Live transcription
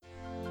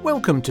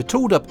Welcome to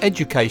Tooled Up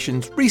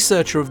Education's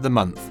Researcher of the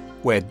Month,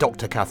 where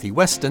Dr. Cathy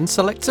Weston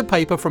selects a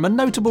paper from a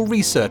notable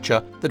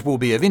researcher that will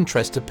be of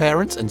interest to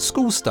parents and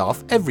school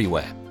staff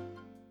everywhere.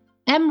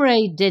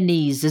 Emre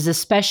Deniz is a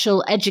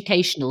special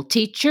educational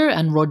teacher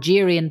and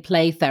Rogerian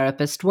play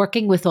therapist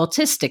working with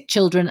autistic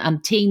children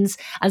and teens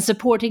and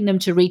supporting them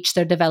to reach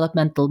their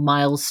developmental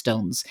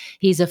milestones.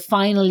 He's a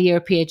final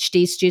year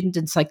PhD student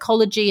in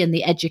psychology in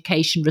the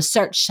Education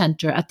Research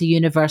Centre at the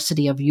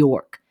University of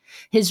York.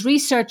 His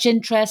research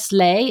interests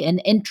lay in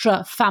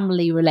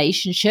intra-family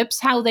relationships,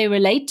 how they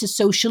relate to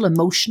social,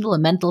 emotional,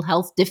 and mental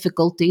health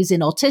difficulties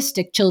in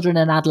autistic children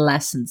and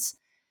adolescents.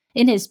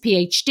 In his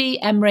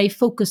PhD, Emre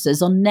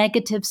focuses on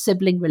negative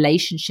sibling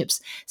relationships,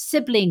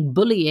 sibling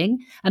bullying,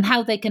 and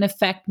how they can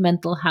affect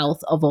mental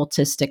health of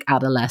autistic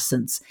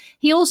adolescents.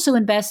 He also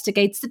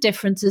investigates the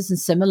differences and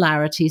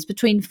similarities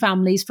between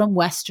families from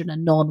Western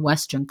and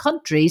non-Western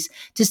countries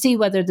to see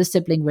whether the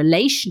sibling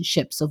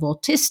relationships of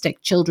autistic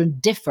children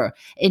differ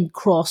in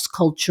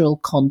cross-cultural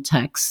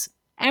contexts.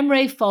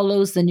 Emre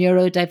follows the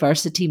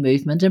neurodiversity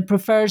movement and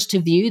prefers to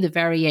view the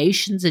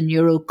variations in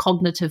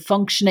neurocognitive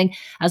functioning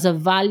as a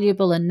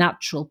valuable and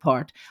natural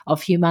part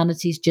of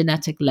humanity's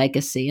genetic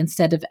legacy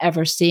instead of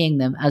ever seeing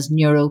them as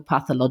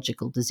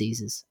neuropathological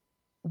diseases.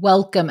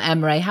 Welcome,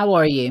 Emre. How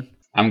are you?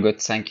 I'm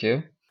good, thank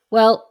you.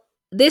 Well,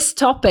 this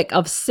topic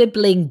of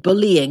sibling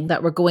bullying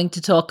that we're going to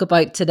talk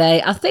about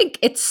today, I think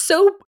it's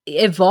so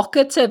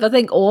evocative. I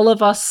think all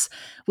of us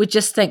would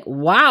just think,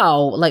 wow,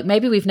 like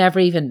maybe we've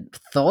never even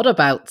thought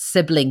about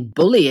sibling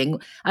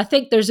bullying. I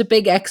think there's a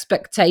big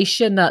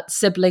expectation that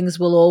siblings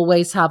will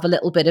always have a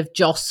little bit of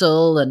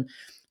jostle and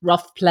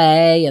rough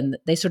play, and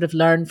they sort of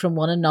learn from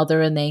one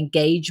another and they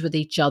engage with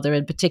each other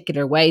in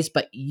particular ways.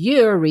 But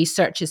your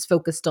research is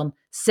focused on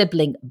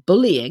sibling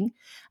bullying.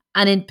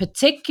 And in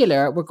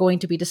particular, we're going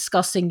to be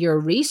discussing your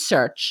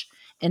research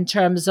in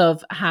terms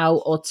of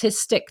how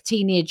autistic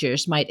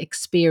teenagers might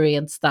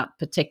experience that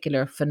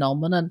particular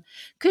phenomenon.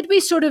 Could we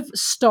sort of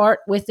start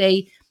with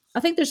I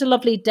think there's a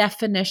lovely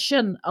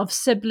definition of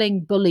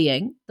sibling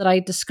bullying that I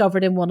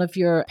discovered in one of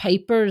your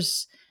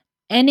papers.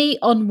 Any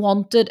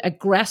unwanted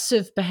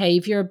aggressive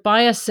behavior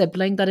by a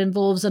sibling that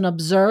involves an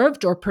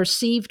observed or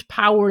perceived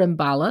power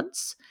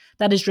imbalance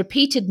that is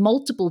repeated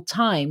multiple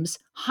times,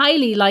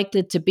 highly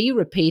likely to be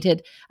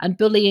repeated, and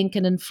bullying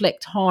can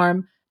inflict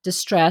harm,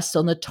 distress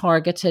on the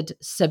targeted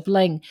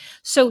sibling.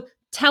 So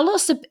tell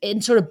us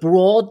in sort of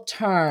broad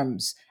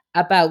terms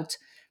about,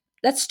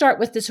 let's start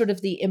with the sort of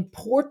the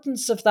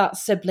importance of that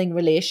sibling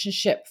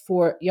relationship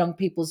for young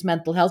people's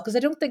mental health, because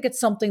I don't think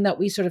it's something that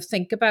we sort of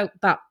think about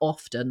that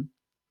often.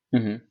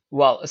 Mm-hmm.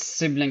 Well,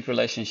 sibling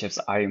relationships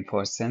are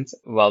important.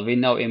 Well, we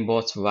know in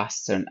both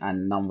Western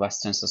and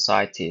non-Western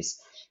societies,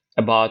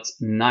 about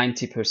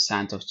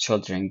 90% of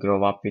children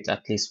grow up with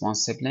at least one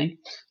sibling.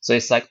 So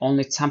it's like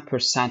only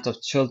 10%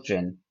 of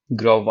children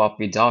grow up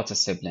without a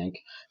sibling.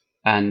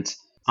 And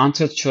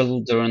until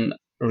children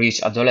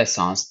reach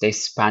adolescence, they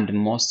spend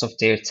most of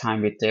their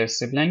time with their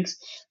siblings.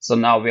 So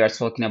now we are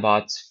talking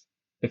about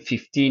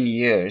 15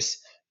 years.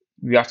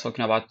 We are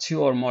talking about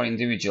two or more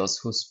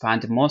individuals who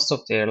spend most of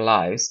their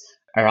lives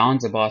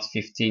around about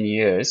 15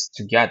 years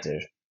together.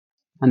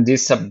 And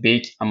this is a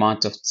big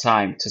amount of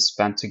time to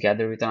spend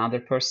together with another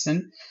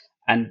person.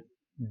 And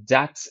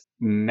that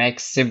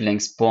makes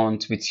siblings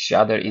bond with each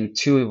other in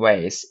two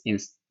ways, in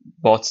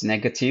both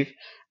negative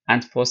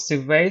and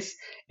positive ways.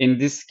 In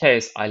this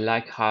case, I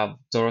like how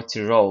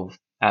Dorothy Rowe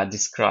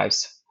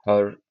describes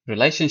her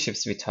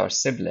relationships with her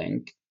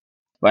sibling.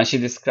 When she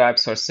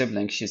describes her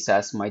sibling, she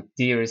says, "My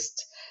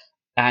dearest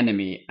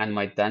enemy and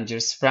my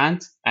dangerous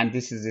friend," and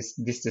this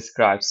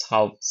describes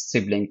how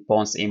sibling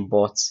bonds in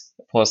both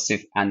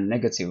positive and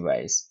negative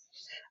ways.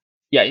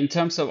 Yeah, in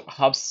terms of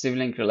how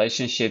sibling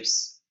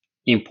relationships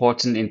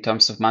important in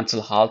terms of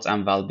mental health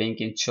and well-being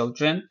in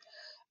children.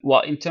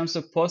 Well, in terms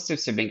of positive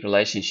sibling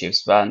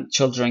relationships, when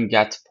children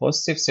get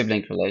positive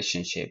sibling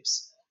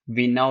relationships,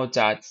 we know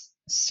that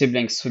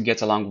siblings who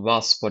get along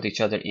well support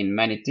each other in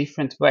many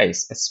different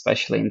ways,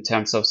 especially in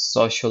terms of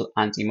social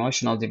and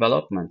emotional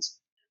development.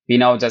 We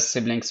know that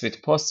siblings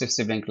with positive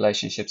sibling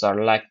relationships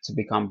are likely to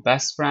become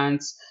best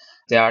friends.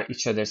 They are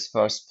each other's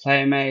first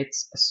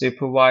playmates,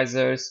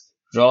 supervisors,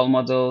 role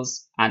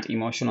models, and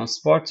emotional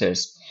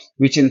supporters,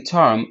 which in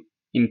turn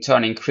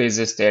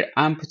increases their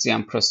empathy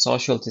and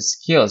prosociality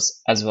skills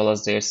as well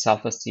as their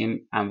self-esteem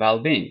and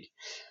well-being.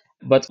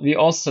 But we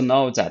also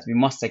know that we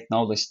must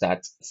acknowledge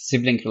that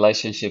sibling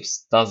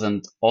relationships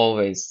doesn't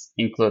always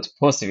include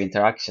positive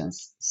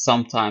interactions.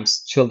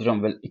 Sometimes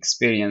children will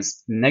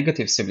experience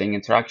negative sibling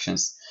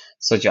interactions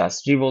such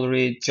as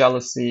rivalry,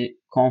 jealousy,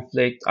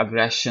 conflict,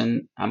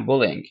 aggression, and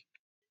bullying.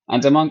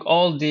 And among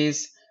all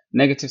these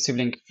negative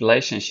sibling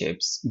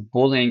relationships,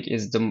 bullying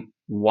is the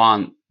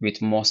one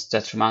with most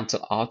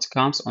detrimental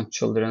outcomes on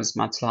children's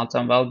mental health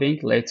and well-being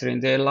later in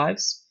their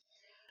lives.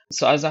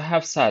 So, as I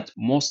have said,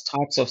 most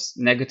types of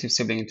negative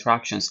sibling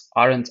interactions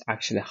aren't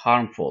actually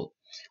harmful.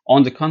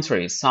 On the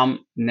contrary,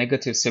 some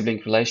negative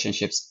sibling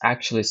relationships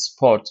actually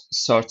support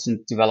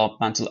certain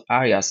developmental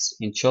areas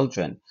in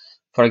children.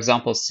 For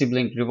example,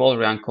 sibling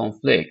rivalry and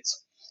conflict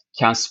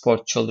can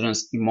support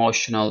children's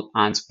emotional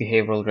and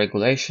behavioral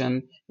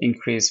regulation,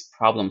 increase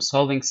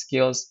problem-solving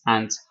skills,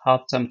 and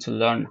help them to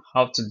learn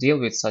how to deal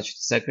with such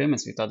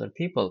disagreements with other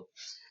people.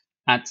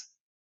 And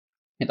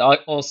it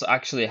also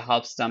actually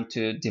helps them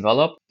to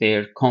develop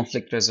their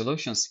conflict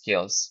resolution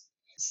skills.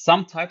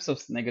 Some types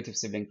of negative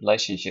sibling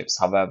relationships,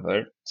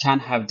 however, can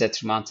have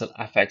detrimental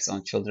effects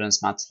on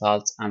children's mental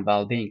health and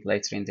well-being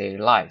later in their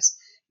lives.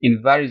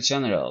 In very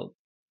general,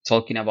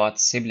 talking about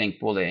sibling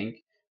bullying,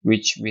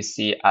 which we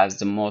see as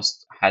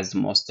has the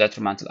most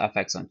detrimental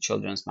effects on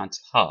children's mental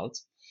health,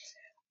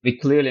 we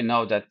clearly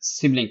know that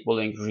sibling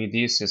bullying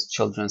reduces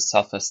children's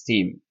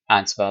self-esteem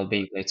and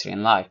well-being later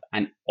in life,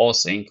 and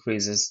also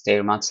increases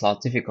their mental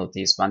health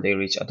difficulties when they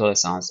reach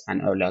adolescence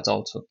and early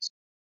adulthood.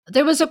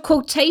 There was a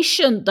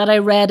quotation that I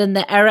read in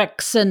the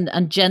Erickson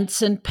and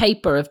Jensen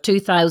paper of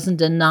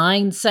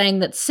 2009 saying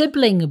that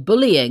sibling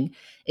bullying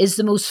is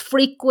the most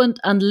frequent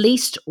and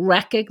least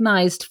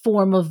recognized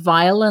form of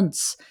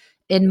violence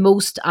in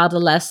most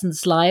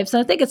adolescents' lives.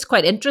 And I think it's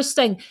quite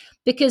interesting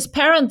because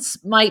parents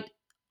might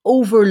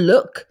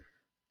overlook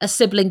a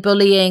sibling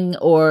bullying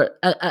or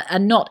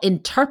and not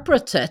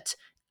interpret it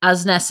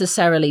as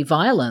necessarily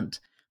violent.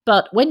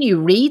 But when you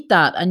read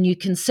that and you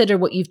consider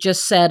what you've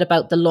just said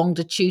about the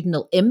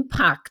longitudinal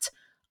impact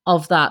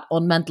of that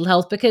on mental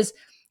health, because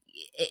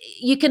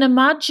you can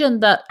imagine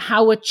that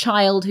how a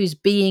child who's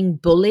being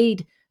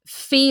bullied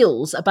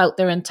feels about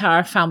their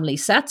entire family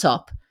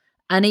setup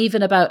and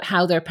even about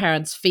how their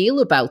parents feel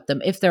about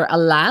them if they're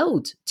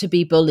allowed to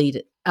be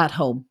bullied at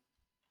home.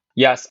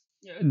 Yes,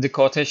 the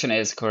quotation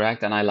is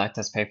correct, and I like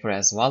this paper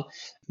as well.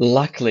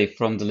 Luckily,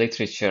 from the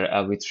literature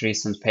with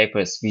recent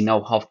papers, we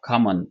know how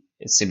common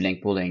sibling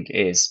bullying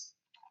is.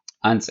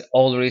 And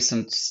all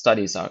recent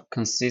studies are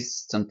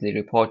consistently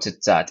reported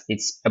that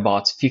it's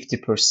about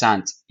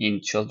 50%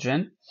 in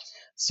children.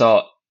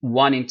 So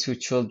 1 in 2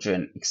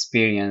 children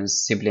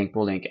experience sibling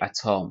bullying at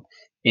home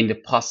in the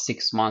past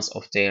 6 months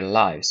of their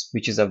lives,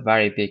 which is a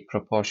very big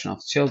proportion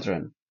of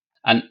children.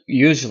 And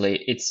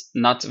usually it's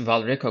not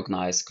well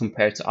recognized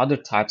compared to other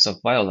types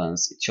of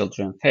violence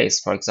children face.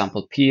 For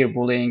example, peer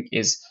bullying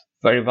is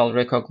very well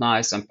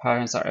recognized and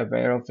parents are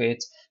aware of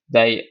it.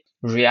 They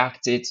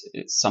reacted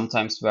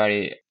sometimes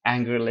very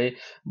angrily,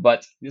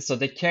 but so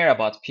they care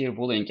about peer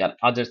bullying and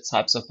other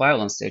types of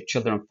violence their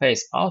children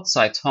face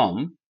outside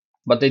home,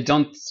 but they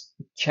don't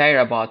care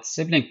about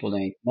sibling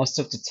bullying. Most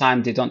of the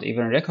time, they don't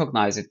even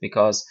recognize it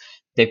because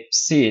they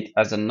see it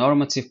as a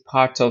normative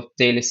part of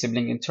daily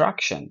sibling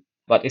interaction.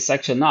 But it's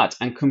actually not.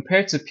 And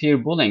compared to peer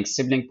bullying,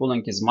 sibling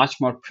bullying is much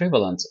more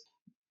prevalent.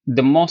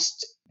 The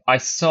most I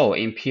saw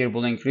in peer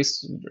bullying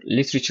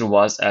literature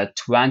was at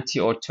 20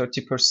 or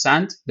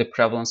 30%, the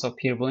prevalence of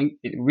peer bullying,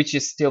 which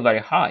is still very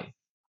high.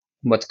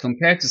 But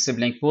compared to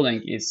sibling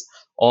bullying, it's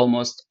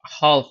almost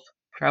half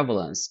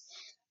prevalence.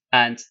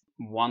 And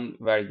one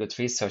very good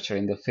researcher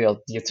in the field,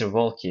 Dieter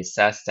Wolke,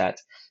 says that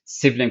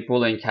sibling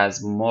bullying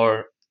has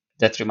more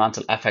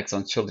detrimental effects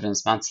on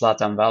children's mental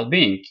health and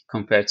well-being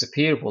compared to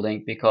peer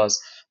bullying,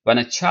 because when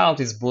a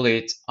child is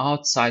bullied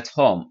outside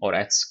home or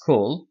at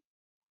school,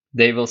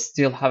 they will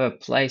still have a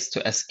place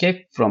to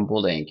escape from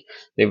bullying.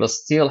 They will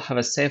still have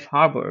a safe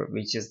harbor,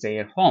 which is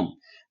their home.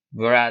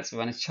 Whereas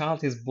when a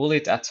child is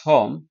bullied at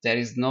home, there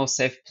is no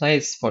safe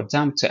place for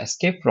them to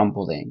escape from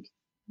bullying.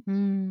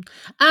 Mm.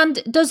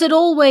 And does it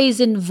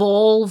always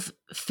involve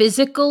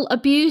physical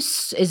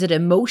abuse? Is it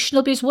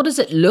emotional abuse? What does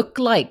it look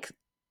like,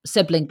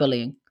 sibling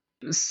bullying?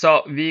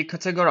 So we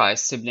categorize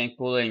sibling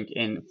bullying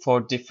in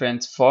 4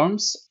 different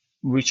forms,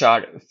 which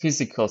are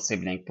physical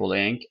sibling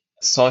bullying,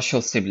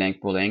 social sibling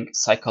bullying,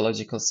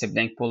 psychological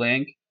sibling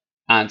bullying,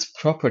 and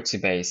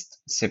property-based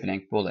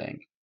sibling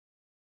bullying.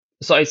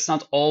 So it's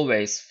not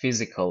always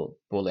physical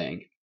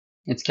bullying.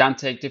 It can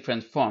take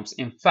different forms.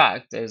 In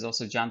fact, there's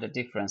also gender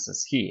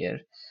differences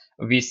here.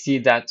 We see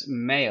that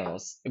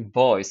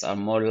boys are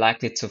more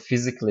likely to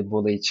physically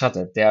bully each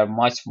other. They are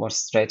much more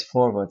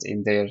straightforward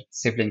in their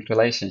sibling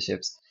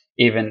relationships.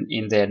 Even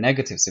in their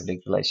negative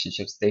sibling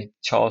relationships, they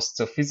chose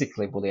to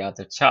physically bully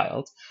other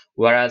child.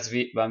 Whereas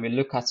when we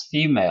look at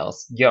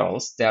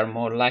girls, they are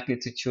more likely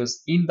to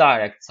choose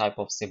indirect type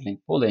of sibling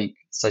bullying,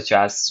 such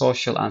as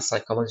social and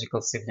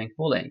psychological sibling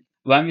bullying.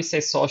 When we say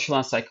social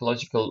and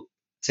psychological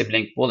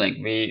sibling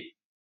bullying,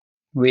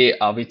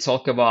 we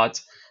talk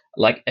about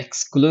like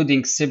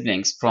excluding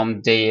siblings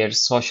from their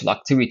social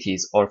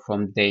activities or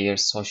from their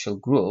social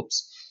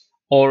groups,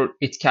 or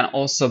it can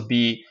also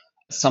be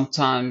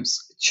sometimes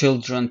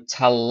children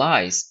tell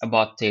lies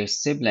about their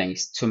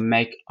siblings to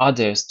make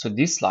others to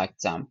dislike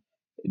them.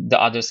 The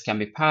others can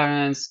be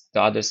parents,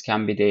 the others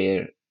can be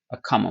their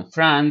common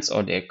friends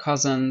or their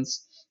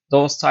cousins.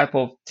 Those type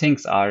of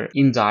things are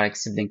indirect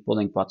sibling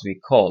bullying, what we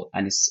call,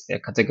 and is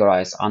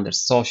categorized under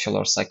social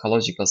or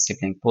psychological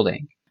sibling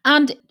bullying.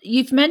 And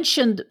you've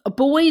mentioned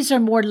boys are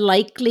more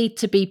likely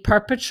to be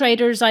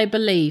perpetrators, I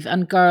believe,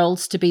 and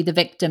girls to be the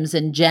victims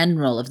in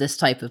general of this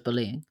type of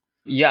bullying.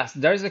 Yes,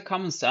 there is a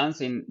common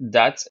sense in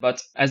that,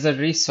 but as a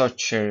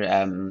researcher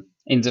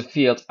in the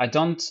field, I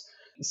don't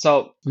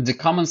So the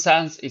common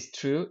sense is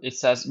true. It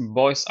says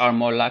boys are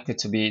more likely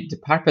to be the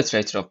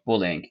perpetrator of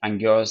bullying and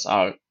girls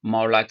are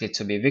more likely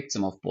to be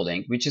victim of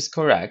bullying, which is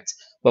correct.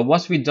 But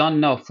what we don't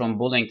know from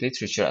bullying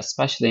literature,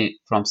 especially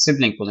from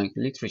sibling bullying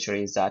literature,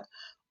 is that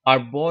are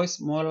boys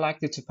more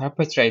likely to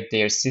perpetrate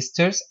their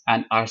sisters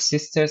and our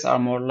sisters are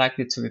more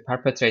likely to be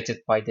perpetrated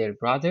by their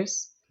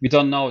brothers? We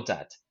don't know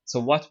that. So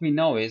what we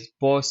know is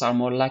boys are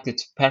more likely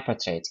to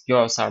perpetrate,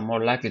 girls are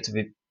more likely to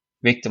be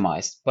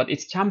victimized. But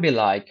it can be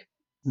like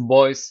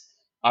boys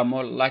are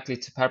more likely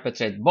to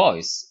perpetrate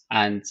boys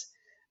and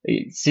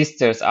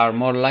sisters are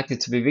more likely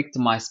to be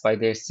victimized by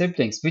their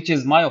siblings, which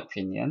is my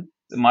opinion.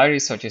 My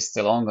research is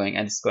still ongoing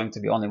and it's going to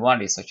be only one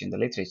research in the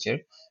literature.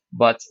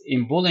 But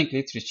in bullying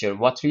literature,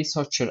 what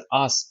researchers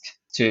ask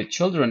to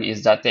children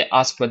is that they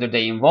ask whether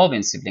they involve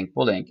in sibling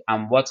bullying.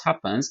 And what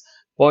happens?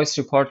 Boys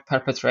report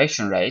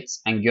perpetration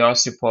rates and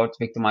girls report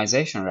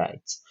victimization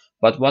rates.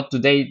 But what do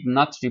they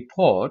not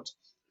report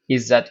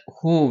is that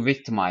who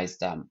victimized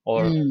them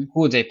or Mm.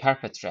 who they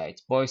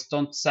perpetrate. Boys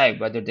don't say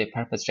whether they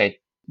perpetrate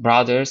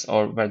brothers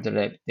or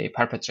whether they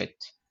perpetrate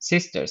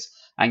sisters,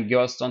 and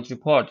girls don't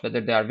report whether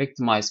they are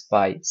victimized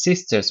by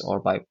sisters or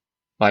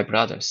by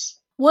brothers.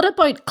 What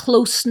about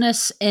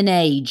closeness in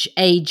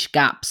age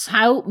gaps?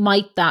 How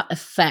might that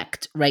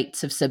affect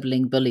rates of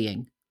sibling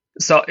bullying?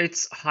 So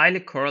it's highly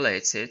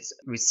correlated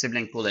with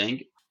sibling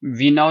bullying.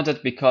 We know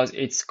that because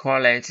it's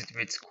correlated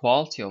with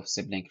quality of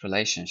sibling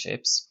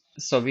relationships.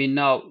 So we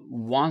know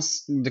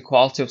once the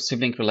quality of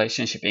sibling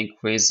relationship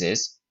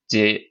increases,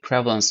 the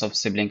prevalence of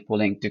sibling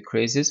bullying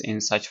decreases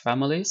in such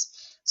families.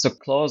 So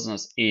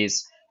closeness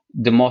is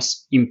the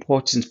most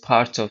important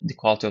part of the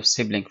quality of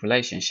sibling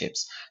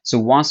relationships. So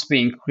once we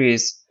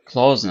increase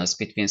closeness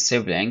between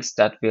siblings,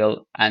 that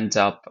will end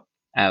up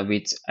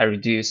with a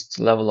reduced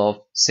level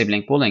of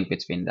sibling bullying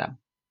between them.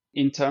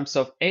 In terms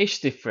of age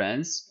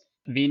difference,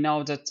 we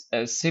know that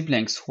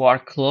siblings who are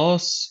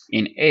close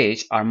in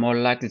age are more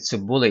likely to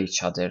bully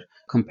each other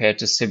compared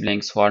to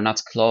siblings who are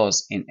not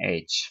close in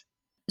age.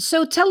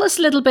 So tell us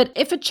a little bit,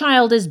 if a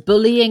child is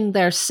bullying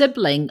their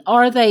sibling,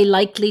 are they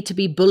likely to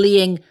be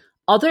bullying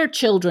other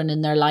children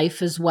in their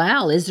life as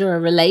well? Is there a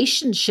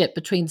relationship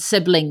between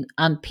sibling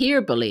and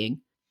peer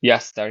bullying?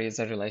 Yes, there is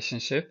a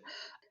relationship.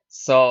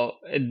 So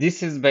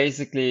this is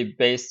basically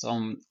based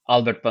on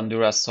Albert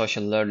Bandura's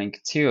social learning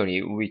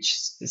theory, which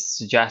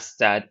suggests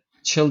that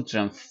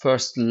children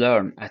first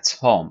learn at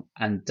home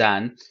and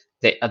then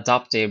they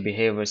adopt their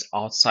behaviors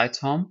outside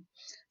home.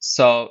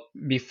 So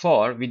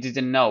before, we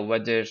didn't know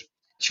whether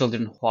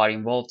children who are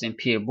involved in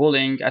peer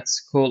bullying at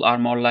school are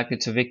more likely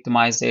to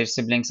victimize their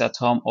siblings at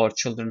home, or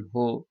children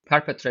who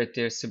perpetrate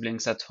their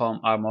siblings at home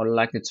are more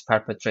likely to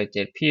perpetrate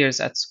their peers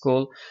at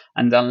school.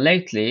 And then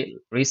lately,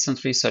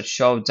 recent research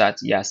showed that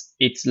yes,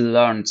 it's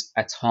learned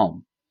at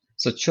home.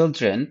 So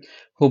children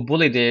who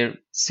bully their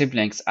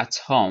siblings at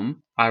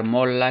home are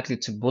more likely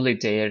to bully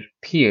their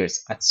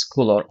peers at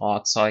school or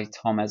outside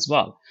home as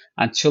well.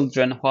 And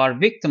children who are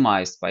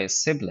victimized by a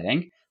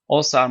sibling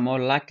also are more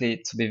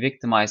likely to be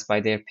victimized by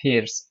their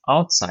peers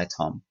outside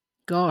home.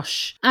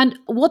 Gosh. And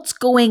what's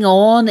going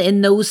on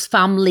in those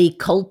family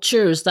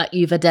cultures that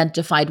you've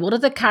identified? What are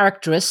the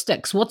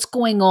characteristics? What's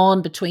going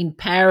on between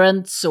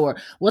parents, or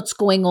what's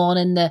going on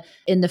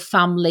in the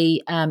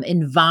family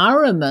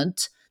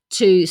environment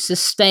to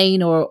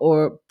sustain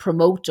or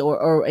promote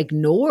or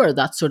ignore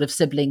that sort of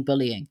sibling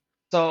bullying?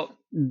 So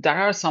there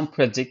are some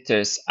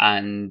predictors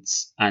and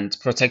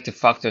protective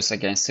factors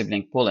against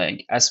sibling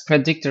bullying. As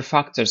predictor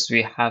factors,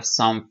 we have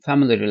some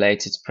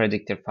family-related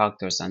predictor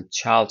factors and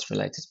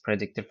child-related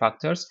predictor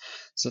factors.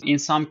 So in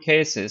some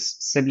cases,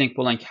 sibling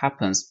bullying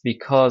happens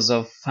because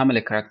of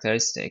family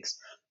characteristics,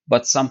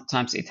 but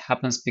sometimes it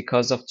happens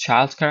because of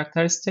child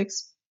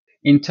characteristics.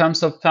 In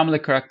terms of family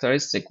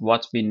characteristic,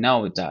 what we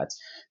know that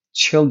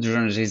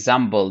children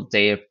resemble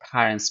their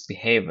parents'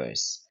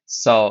 behaviors.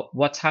 So,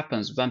 what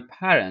happens when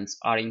parents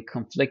are in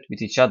conflict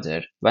with each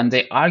other, when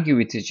they argue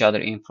with each other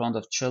in front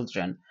of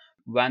children,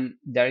 when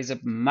there is a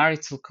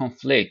marital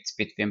conflict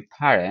between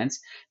parents,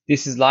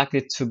 this is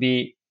likely to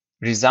be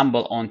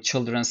resemble on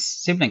children's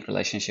sibling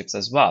relationships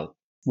as well.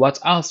 What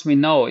else we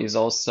know is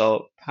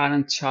also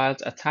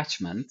parent-child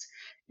attachment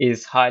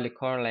is highly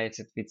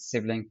correlated with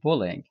sibling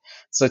bullying.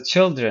 So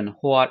children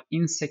who are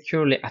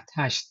insecurely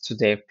attached to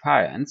their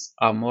parents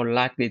are more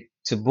likely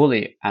to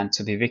bully and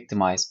to be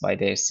victimized by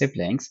their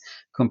siblings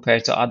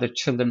compared to other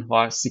children who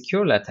are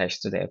securely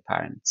attached to their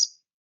parents.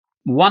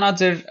 One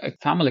other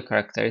family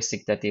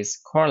characteristic that is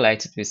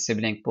correlated with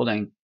sibling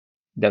bullying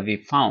that we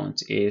found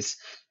is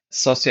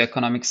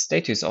socioeconomic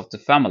status of the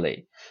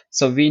family.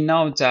 So we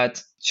know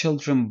that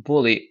children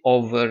bully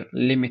over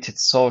limited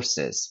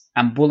sources,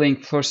 and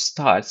bullying first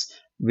starts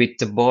with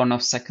the born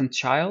of second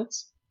child.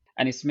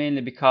 And it's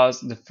mainly because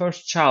the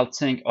first child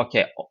think,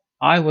 okay,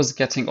 I was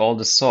getting all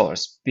the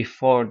source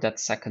before that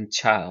second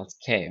child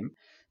came.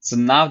 So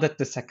now that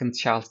the second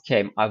child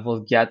came, I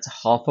will get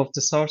half of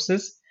the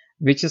sources,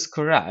 which is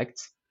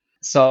correct.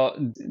 So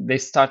they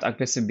start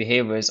aggressive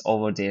behaviors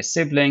over their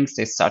siblings.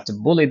 They start to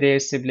bully their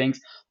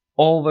siblings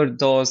over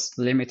those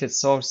limited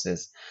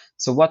sources.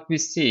 So what we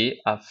see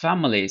are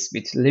families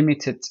with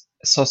limited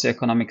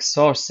socioeconomic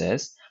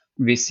sources,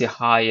 we see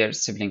higher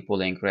sibling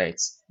bullying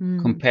rates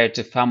compared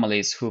to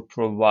families who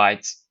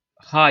provide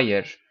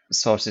higher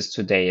sources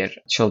to their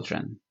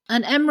children.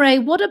 And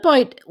Emre, what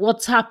about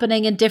what's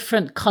happening in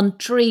different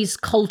countries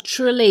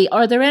culturally?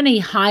 Are there any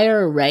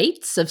higher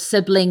rates of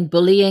sibling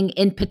bullying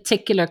in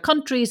particular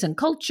countries and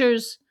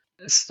cultures?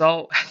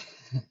 So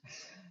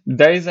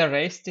there is a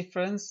race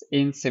difference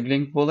in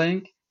sibling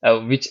bullying,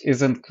 which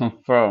isn't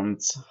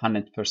confirmed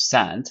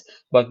 100%,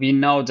 but we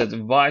know that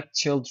white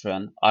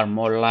children are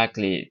more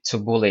likely to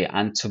bully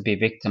and to be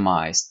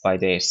victimized by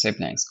their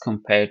siblings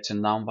compared to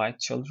non-white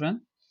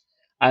children.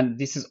 And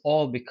this is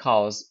all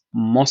because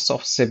most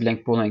of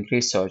sibling bullying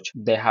research,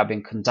 they have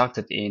been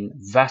conducted in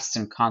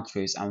Western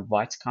countries and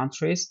white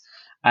countries.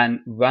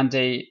 And when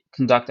they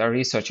conduct a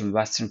research in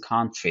Western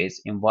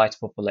countries in white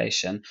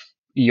population,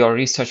 your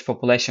research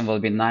population will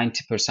be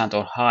 90%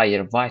 or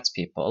higher white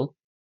people.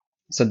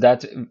 So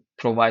that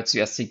provides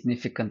you a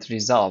significant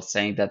result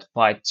saying that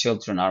white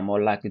children are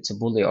more likely to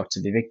bully or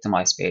to be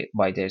victimized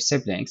by their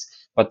siblings.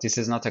 But this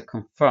is not a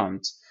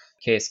confirmed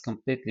case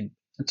completely.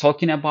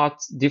 Talking about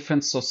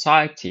different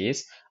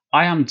societies,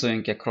 I am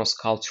doing a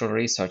cross-cultural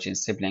research in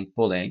sibling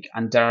bullying,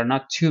 and there are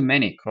not too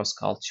many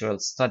cross-cultural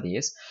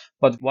studies.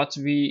 But what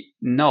we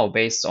know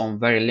based on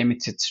very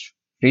limited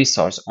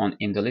research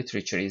in the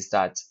literature is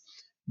that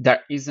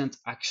there isn't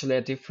actually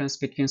a difference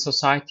between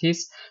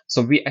societies.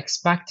 So we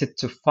expected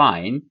to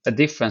find a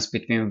difference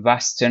between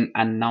Western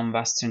and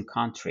non-Western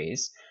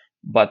countries.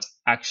 But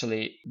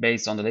actually,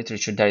 based on the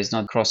literature, there is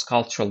no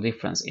cross-cultural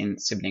difference in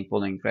sibling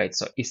bullying rates.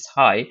 So it's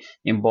high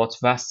in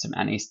both Western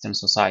and Eastern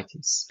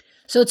societies.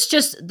 So it's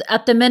just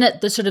at the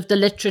minute, the sort of the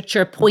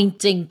literature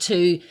pointing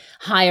to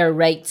higher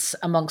rates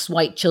amongst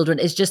white children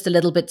is just a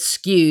little bit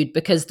skewed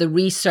because the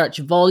research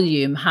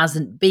volume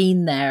hasn't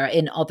been there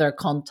in other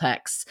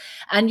contexts.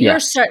 And you're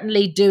Yes.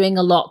 certainly doing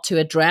a lot to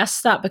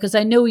address that because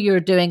I know you're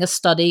doing a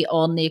study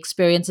on the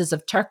experiences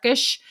of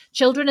Turkish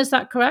children. Is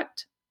that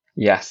correct?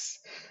 Yes.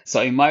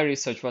 So in my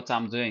research, what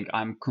I'm doing,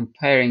 I'm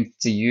comparing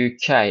the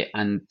UK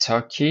and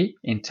Turkey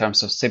in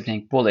terms of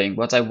sibling bullying.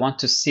 What I want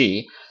to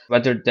see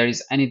whether there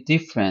is any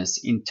difference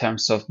in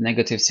terms of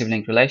negative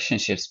sibling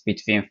relationships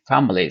between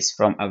families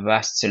from a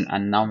Western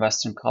and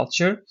non-Western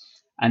culture.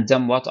 And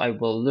then what I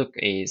will look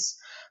is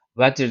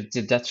whether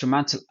the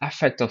detrimental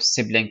effect of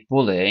sibling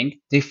bullying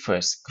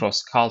differs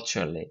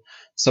cross-culturally.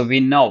 So we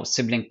know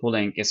sibling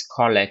bullying is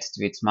correlated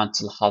with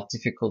mental health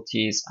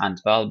difficulties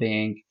and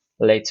well-being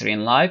later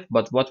in life,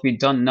 but what we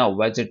don't know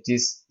whether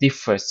this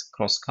differs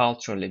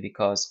cross-culturally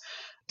because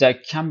there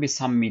can be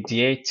some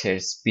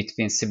mediators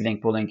between sibling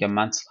bullying and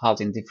mental health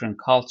in different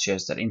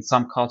cultures that in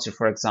some culture,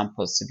 for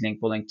example, sibling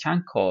bullying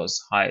can cause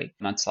high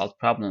mental health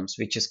problems,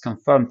 which is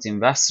confirmed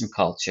in Western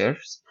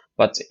cultures,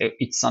 but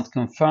it's not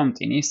confirmed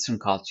in Eastern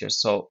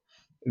cultures. So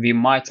we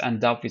might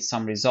end up with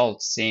some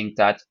results saying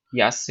that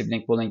yes,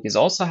 sibling bullying is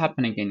also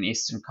happening in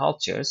Eastern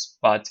cultures,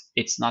 but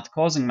it's not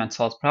causing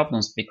mental health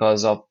problems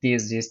because of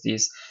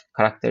these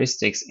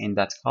characteristics in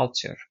that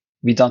culture.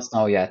 We don't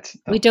know yet,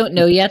 We though. don't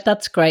know yet.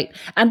 That's great.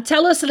 And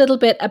tell us a little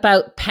bit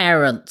about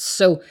parents.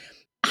 So,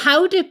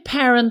 how do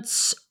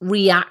parents'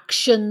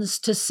 reactions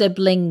to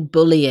sibling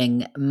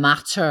bullying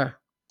matter?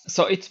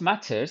 So it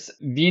matters.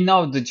 We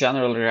know the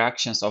general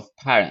reactions of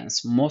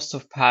parents. Most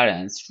of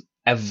parents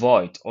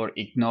avoid or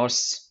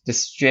ignores the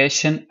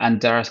situation,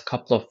 and there are a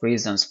couple of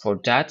reasons for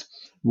that.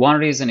 One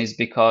reason is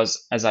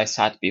because, as I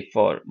said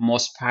before,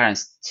 most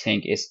parents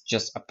think it's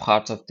just a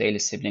part of daily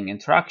sibling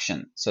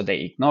interaction, so they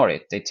ignore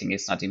it. They think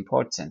it's not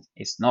important,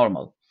 it's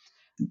normal.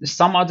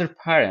 Some other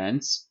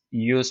parents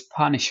use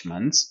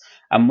punishments,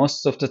 and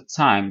most of the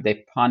time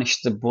they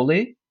punish the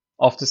bully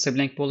of the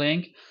sibling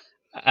bullying.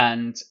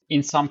 And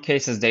in some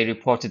cases, they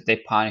reported they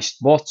punished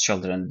both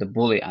children, the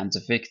bully and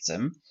the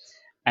victim.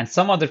 And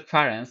some other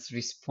parents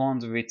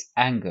respond with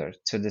anger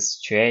to the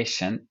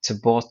situation to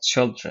both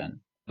children.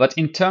 But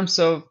in terms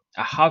of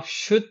how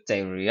should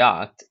they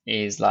react,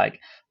 is like,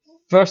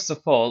 first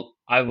of all,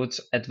 I would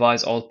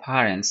advise all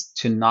parents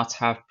to not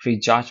have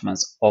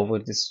prejudgments over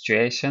the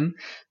situation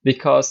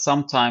because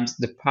sometimes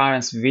the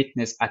parents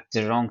witness at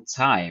the wrong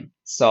time.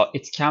 So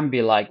it can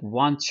be like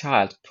one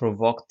child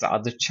provoked the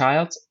other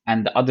child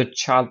and the other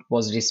child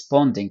was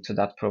responding to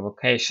that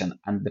provocation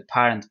and the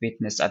parent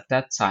witnessed at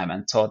that time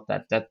and thought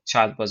that that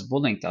child was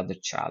bullying the other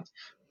child.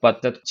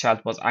 But that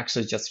child was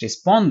actually just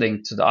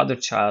responding to the other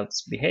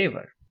child's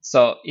behavior.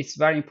 So it's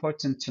very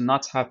important to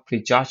not have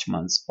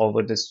prejudgments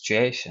over the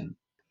situation.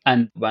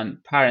 And when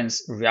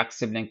parents react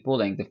sibling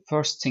bullying, the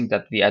first thing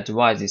that we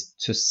advise is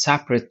to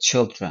separate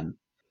children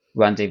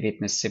when they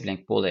witness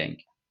sibling bullying.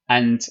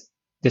 And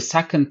the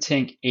second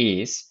thing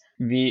is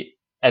we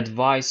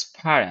advise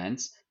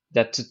parents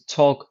that to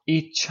talk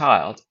each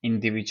child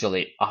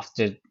individually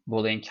after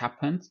bullying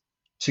happened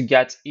to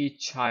get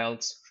each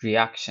child's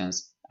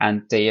reactions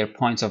and their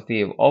point of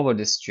view over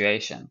the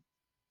situation.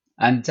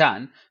 And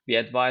then we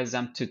advise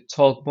them to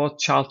talk both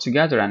child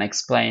together and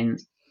explain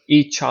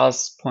each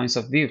child's points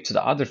of view to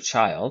the other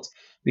child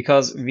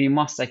because we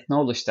must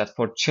acknowledge that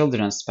for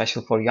children,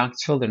 especially for young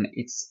children,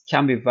 it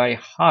can be very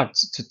hard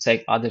to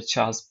take other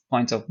child's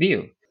point of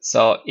view.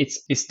 So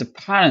it's the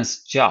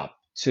parents' job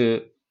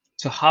to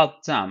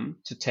help them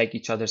to take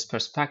each other's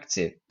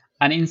perspective.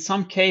 And in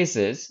some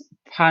cases,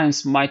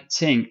 parents might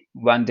think,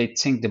 when they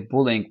think the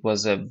bullying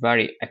was a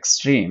very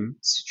extreme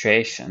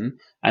situation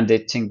and they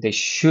think they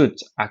should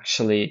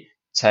actually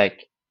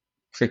take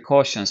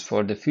precautions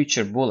for the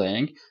future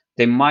bullying,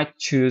 they might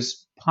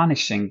choose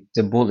punishing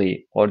the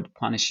bully or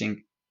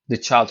punishing the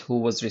child who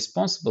was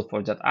responsible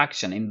for that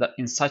action.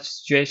 In such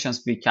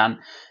situations, we can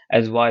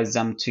advise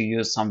them to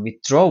use some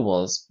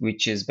withdrawals,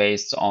 which is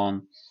based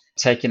on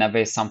taking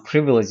away some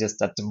privileges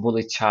that the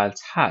bully child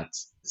had.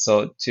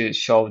 So to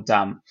show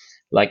them,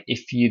 like,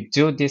 if you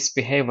do this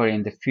behavior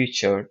in the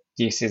future,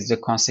 this is the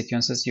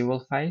consequences you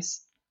will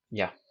face.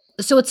 Yeah.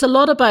 So it's a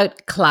lot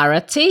about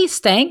clarity,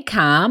 staying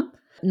calm,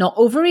 not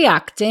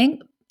overreacting,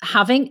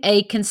 having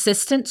a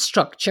consistent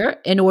structure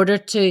in order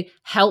to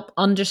help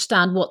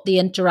understand what the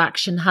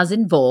interaction has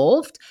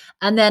involved,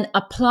 and then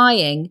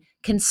applying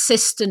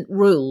consistent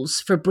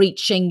rules for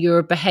breaching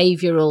your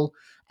behavioral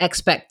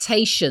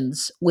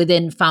expectations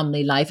within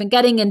family life and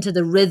getting into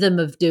the rhythm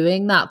of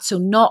doing that. So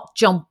not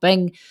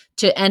jumping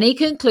to any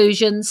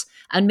conclusions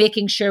and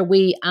making sure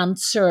we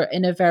answer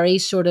in a very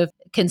sort of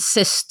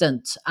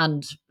consistent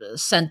and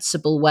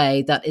sensible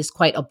way that is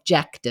quite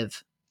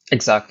objective.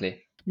 Exactly.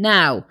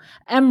 Now,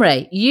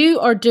 Emre, you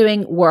are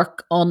doing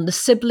work on the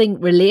sibling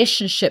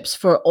relationships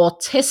for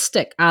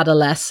autistic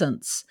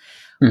adolescents.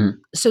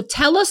 So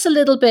tell us a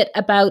little bit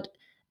about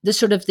the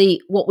sort of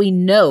what we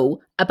know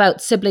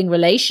about sibling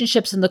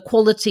relationships and the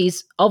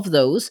qualities of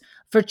those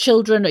for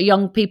children or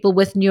young people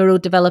with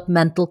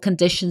neurodevelopmental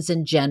conditions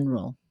in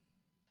general.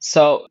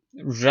 So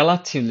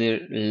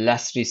relatively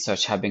less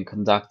research have been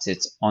conducted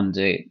on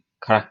the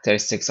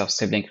characteristics of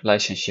sibling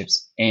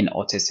relationships in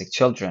autistic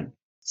children.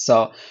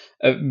 So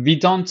we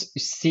don't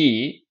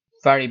see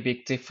very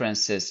big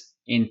differences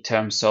in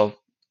terms of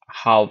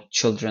how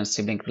children's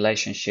sibling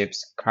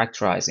relationships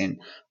characterize in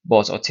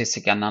both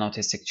autistic and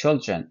non-autistic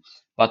children.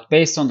 But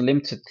based on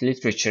limited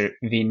literature,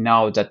 we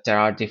know that there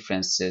are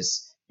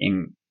differences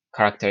in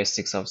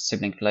characteristics of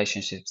sibling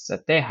relationships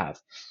that they have.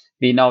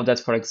 We know that,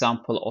 for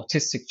example,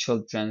 autistic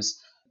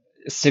children's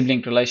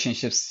sibling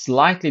relationships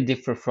slightly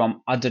differ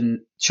from other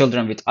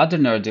children with other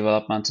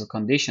neurodevelopmental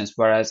conditions,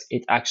 whereas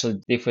it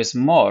actually differs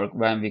more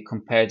when we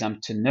compare them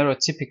to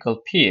neurotypical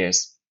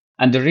peers.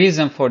 And the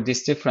reason for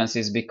this difference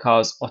is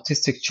because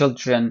autistic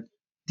children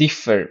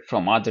differ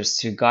from others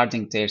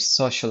regarding their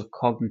social,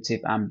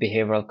 cognitive, and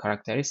behavioral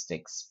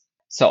characteristics.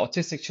 So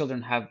autistic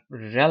children have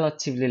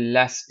relatively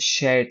less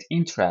shared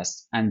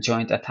interests and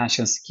joint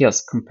attention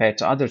skills compared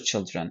to other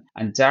children,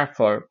 and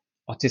therefore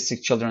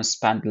autistic children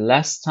spend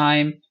less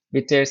time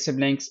with their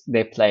siblings,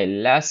 they play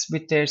less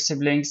with their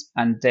siblings,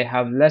 and they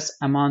have less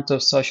amount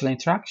of social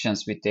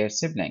interactions with their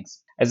siblings.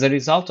 As a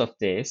result of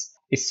this,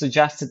 it's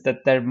suggested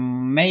that there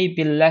may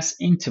be less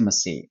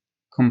intimacy,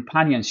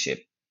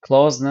 companionship,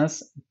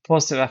 closeness,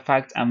 positive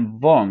affect,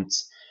 and warmth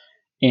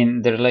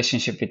in the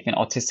relationship between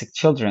autistic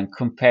children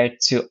compared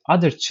to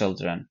other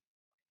children.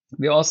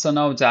 We also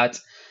know that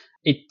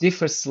it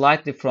differs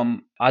slightly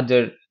from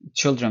other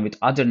children with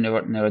other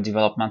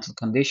neurodevelopmental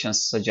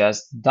conditions, such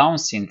as Down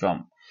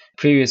syndrome.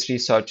 Previous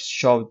research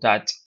showed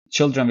that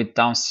children with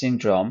Down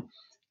syndrome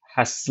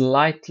has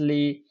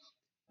slightly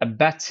a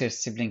better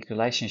sibling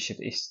relationship,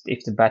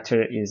 if the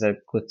better is a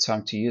good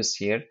term to use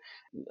here,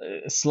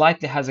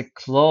 slightly has a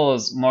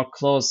more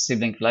close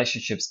sibling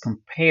relationships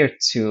compared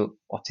to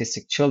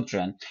autistic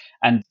children,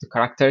 and the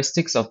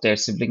characteristics of their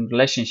sibling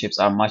relationships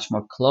are much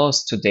more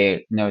close to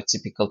their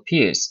neurotypical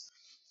peers.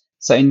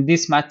 So in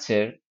this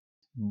matter,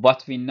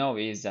 what we know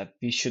is that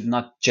we should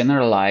not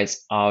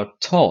generalize our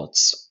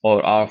thoughts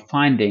or our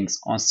findings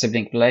on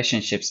sibling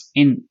relationships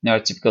in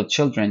neurotypical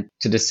children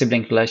to the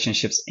sibling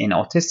relationships in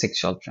autistic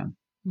children.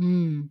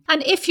 And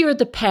if you're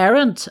the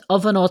parent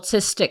of an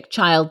autistic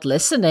child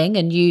listening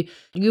and you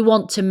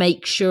want to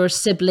make sure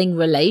sibling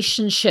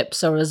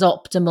relationships are as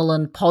optimal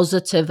and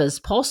positive as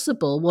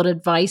possible, what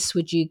advice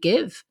would you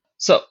give?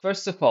 So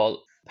first of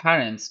all,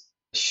 parents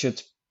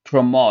should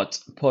promote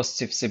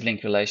positive sibling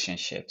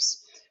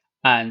relationships.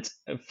 And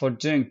for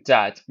doing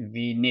that,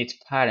 we need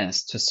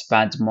parents to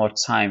spend more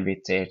time with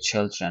their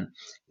children,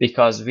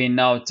 because we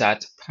know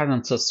that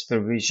parental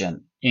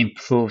supervision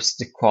improves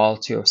the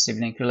quality of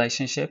sibling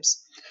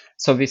relationships.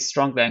 So we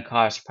strongly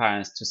encourage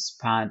parents to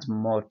spend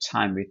more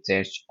time with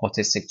their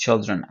autistic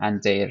children and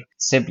their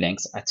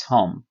siblings at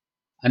home.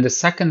 And the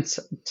second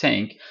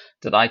thing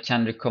that I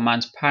can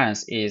recommend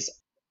parents is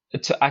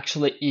to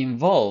actually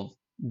involve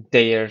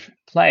their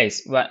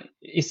plays. Well,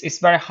 it's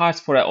very hard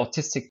for an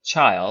autistic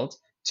child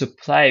to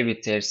play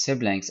with their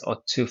siblings or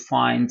to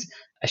find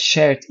a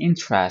shared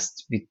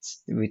interest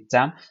with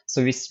them.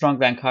 So we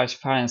strongly encourage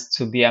parents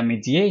to be a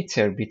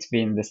mediator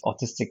between this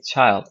autistic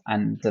child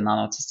and the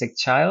non-autistic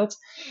child,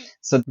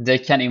 so they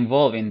can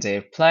involve in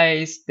their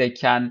plays, they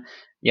can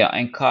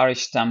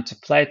encourage them to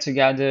play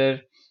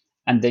together,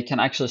 and they can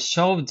actually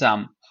show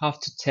them have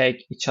to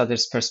take each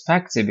other's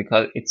perspective,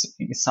 because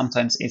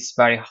sometimes it's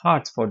very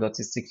hard for the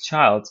autistic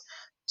child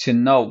to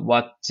know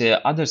what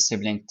the other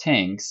sibling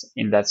thinks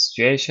in that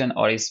situation,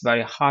 or it's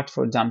very hard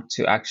for them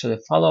to actually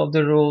follow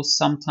the rules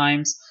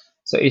sometimes.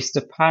 So it's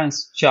the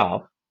parents'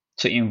 job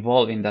to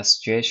involve in that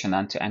situation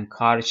and to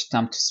encourage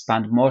them to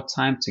spend more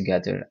time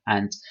together,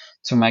 and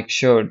to make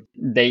sure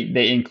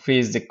they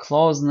increase the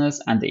closeness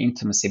and the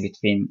intimacy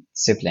between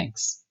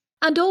siblings.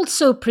 And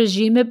also,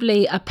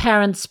 presumably, a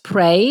parent's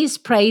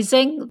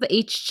praising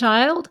each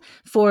child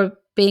for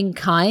being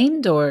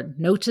kind or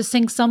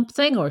noticing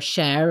something or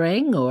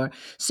sharing, or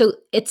so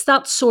it's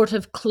that sort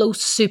of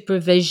close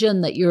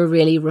supervision that you're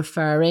really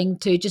referring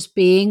to, just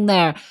being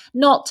there,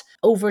 not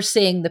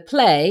overseeing the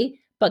play,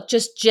 but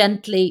just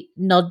gently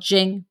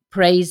nudging,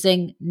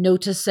 praising,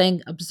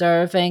 noticing,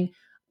 observing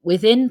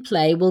within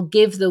play will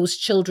give those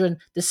children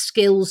the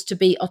skills to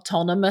be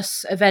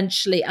autonomous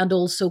eventually and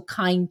also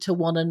kind to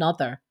one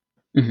another.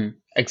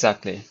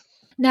 Exactly.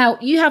 Now,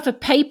 you have a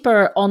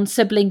paper on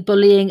sibling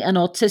bullying and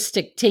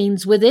autistic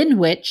teens, within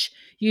which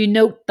you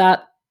note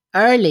that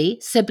early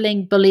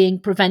sibling bullying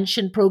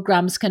prevention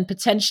programs can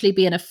potentially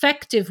be an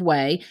effective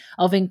way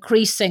of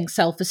increasing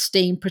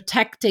self-esteem,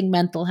 protecting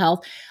mental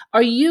health.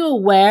 Are you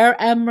aware,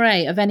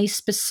 Emre, of any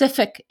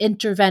specific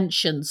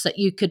interventions that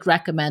you could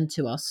recommend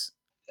to us?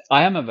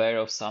 I am aware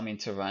of some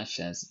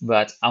interventions,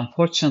 but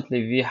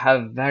unfortunately, we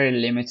have very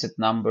limited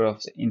number of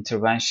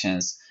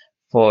interventions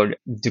for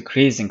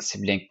decreasing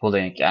sibling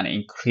bullying and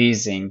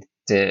increasing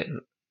the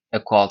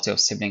quality of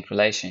sibling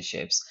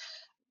relationships.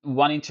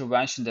 One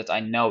intervention that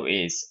I know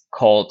is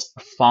called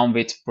Fun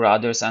with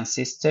Brothers and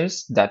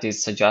Sisters, that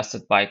is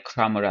suggested by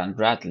Kramer and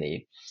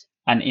Bradley.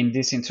 And in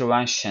this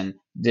intervention,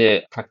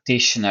 the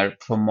practitioner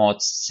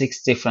promotes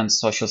 6 different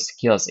social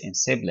skills in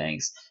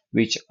siblings,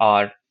 which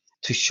are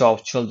to show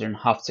children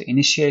how to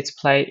initiate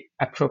play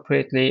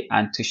appropriately,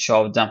 and to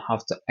show them how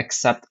to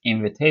accept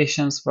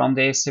invitations from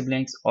their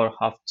siblings, or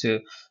how to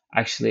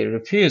actually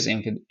refuse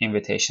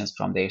invitations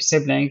from their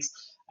siblings.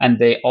 And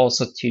they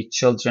also teach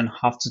children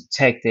how to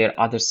take their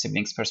other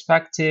siblings'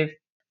 perspective.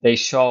 They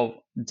show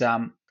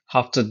them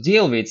how to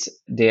deal with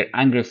their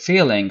angry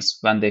feelings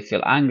when they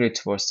feel angry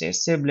towards their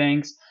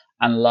siblings.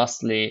 And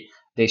lastly,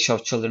 they show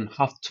children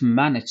how to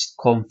manage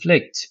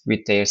conflict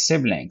with their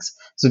siblings.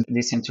 So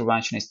this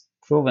intervention is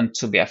proven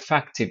to be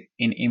effective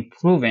in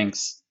improving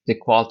the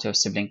quality of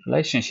sibling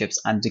relationships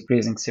and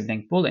decreasing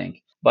sibling bullying.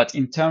 But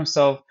in terms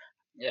of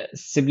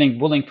sibling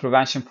bullying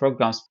prevention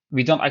programs,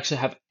 we don't actually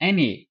have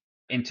any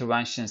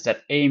interventions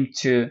that aim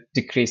to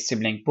decrease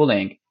sibling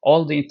bullying.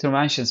 All the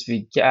interventions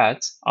we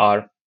get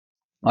are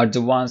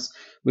the ones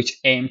which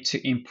aim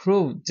to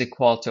improve the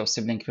quality of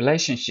sibling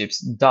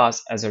relationships,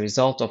 thus, as a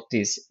result of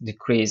this,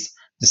 decrease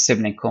the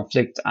sibling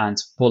conflict and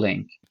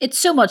bullying. It's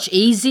so much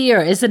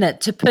easier, isn't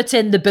it, to put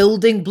in the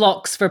building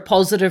blocks for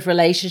positive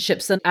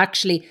relationships than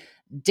actually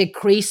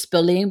decrease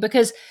bullying,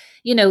 because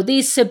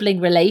these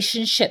sibling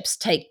relationships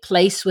take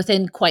place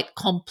within quite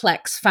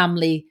complex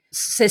family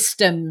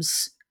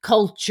systems,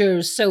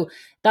 cultures. So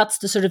that's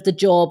the sort of the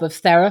job of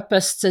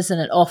therapists, isn't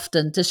it,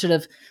 often to sort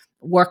of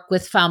work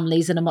with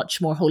families in a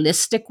much more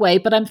holistic way.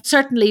 But I'm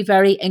certainly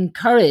very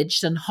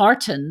encouraged and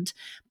heartened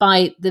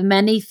by the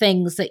many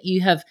things that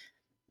you have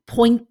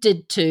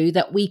pointed to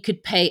that we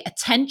could pay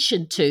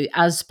attention to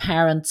as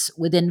parents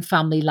within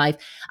family life.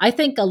 I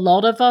think a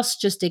lot of us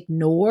just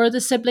ignore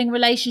the sibling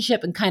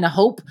relationship and kind of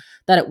hope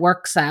that it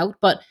works out.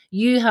 But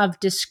you have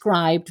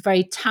described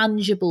very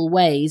tangible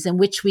ways in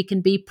which we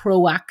can be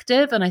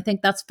proactive. And I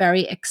think that's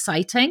very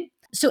exciting.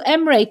 So,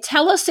 Emre,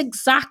 tell us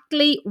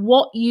exactly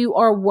what you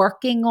are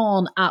working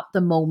on at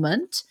the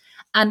moment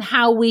and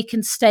how we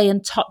can stay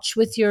in touch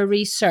with your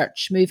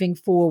research moving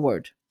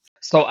forward.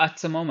 So at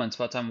the moment,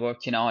 what I'm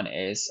working on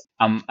is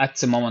I'm at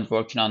the moment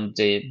working on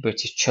the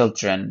British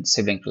children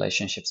sibling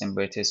relationships in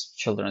British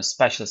children,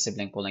 especially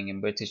sibling bullying in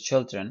British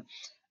children.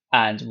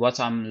 And what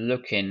I'm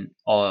looking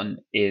on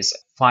is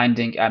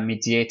finding a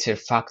mediator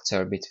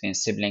factor between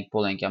sibling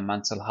bullying and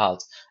mental health.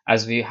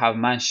 As we have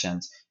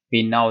mentioned,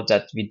 we know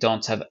that we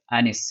don't have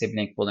any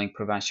sibling bullying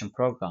prevention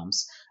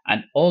programs.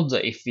 And although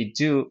if we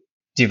do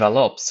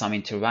develop some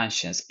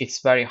interventions,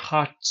 it's very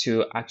hard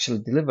to actually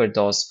deliver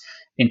those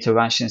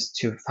interventions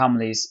to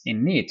families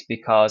in need,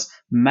 because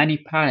many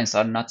parents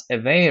are not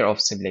aware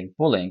of sibling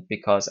bullying,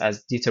 because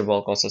as Dieter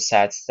Wolk also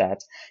said,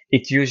 that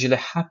it usually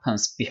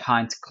happens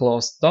behind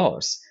closed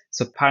doors.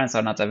 So parents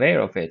are not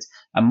aware of it.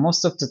 And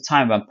most of the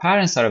time when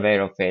parents are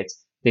aware of it,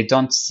 they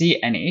don't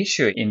see any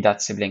issue in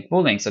that sibling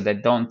bullying. So they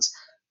don't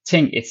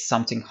think it's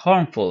something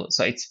harmful.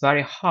 So it's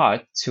very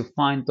hard to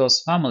find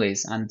those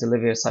families and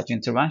deliver such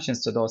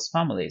interventions to those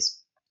families.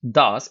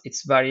 Thus,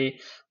 it's very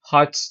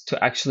hard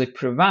to actually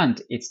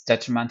prevent its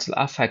detrimental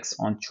effects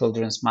on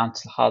children's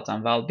mental health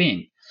and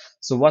well-being.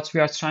 So what we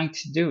are trying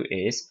to do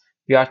is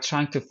we are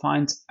trying to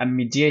find a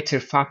mediator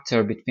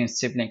factor between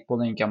sibling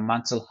bullying and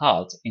mental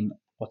health in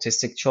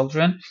autistic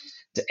children.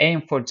 The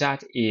aim for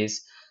that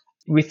is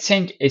we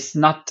think it's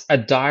not a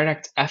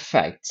direct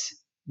effect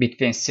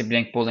between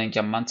sibling bullying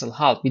and mental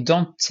health. We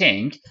don't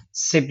think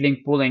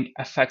sibling bullying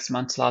affects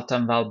mental health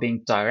and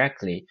well-being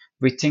directly.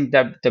 We think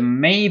that there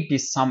may be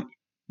some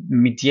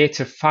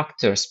mediator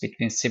factors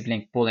between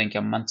sibling bullying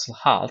and mental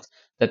health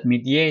that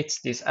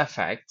mediates this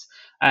effect.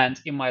 And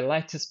in my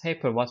latest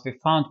paper, what we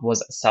found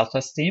was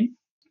self-esteem.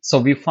 So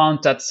we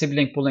found that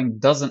sibling bullying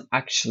doesn't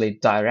actually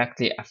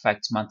directly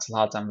affect mental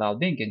health and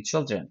well-being in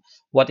children.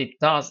 What it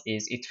does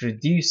is it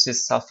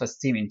reduces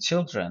self-esteem in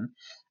children,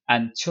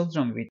 and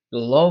children with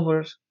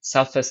lower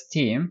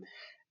self-esteem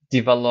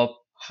develop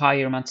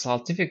higher mental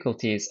health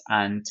difficulties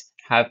and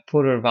have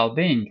poorer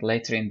well-being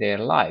later in their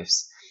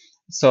lives.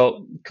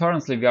 So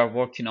currently we are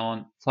working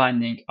on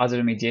finding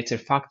other mediator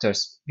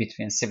factors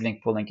between sibling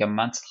bullying and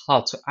mental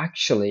health to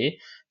actually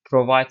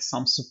provide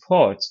some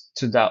support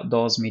to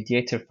those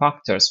mediator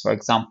factors. For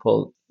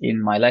example,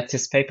 in my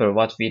latest paper,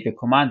 what we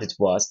recommended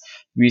was,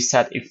 we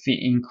said if we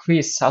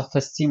increase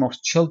self-esteem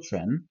of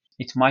children,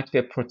 it might be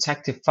a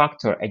protective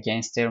factor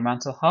against their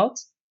mental health.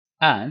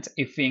 And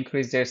if we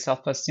increase their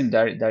self-esteem,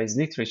 there is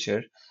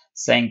literature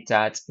saying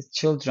that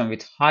children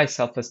with high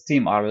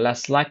self-esteem are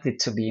less likely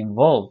to be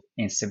involved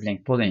in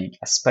sibling bullying,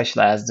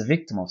 especially as the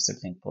victim of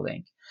sibling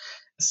bullying.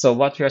 So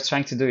what we are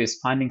trying to do is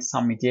finding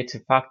some mediator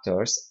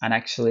factors and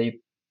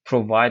actually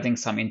providing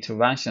some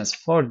interventions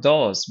for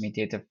those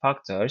mediator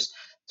factors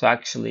to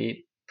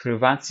actually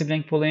prevent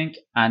sibling bullying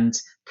and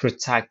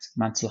protect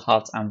mental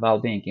health and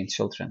well-being in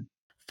children.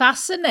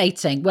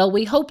 Fascinating. Well,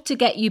 we hope to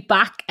get you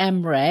back,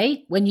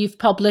 Emre, when you've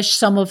published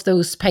some of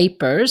those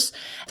papers.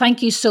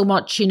 Thank you so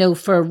much,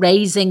 for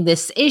raising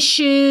this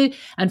issue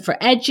and for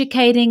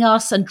educating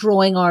us and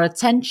drawing our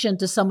attention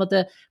to some of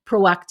the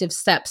proactive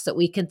steps that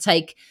we can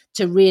take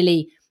to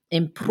really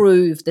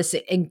improve this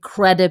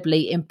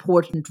incredibly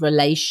important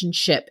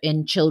relationship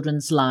in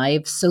children's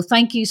lives. So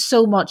thank you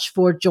so much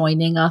for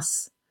joining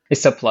us.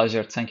 It's a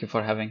pleasure. Thank you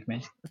for having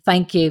me.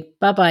 Thank you.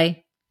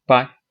 Bye-bye.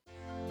 Bye.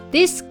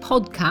 This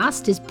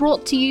podcast is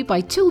brought to you by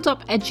Tooled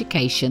Up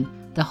Education,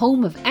 the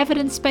home of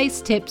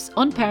evidence-based tips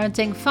on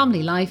parenting,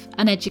 family life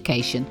and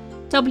education.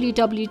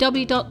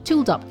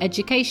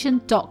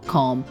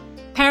 www.tooledupeducation.com.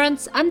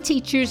 Parents and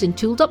teachers in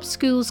Tooled Up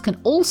schools can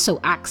also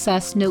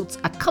access notes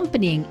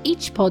accompanying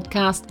each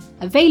podcast,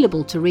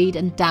 available to read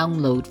and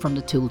download from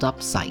the Tooled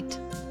Up site.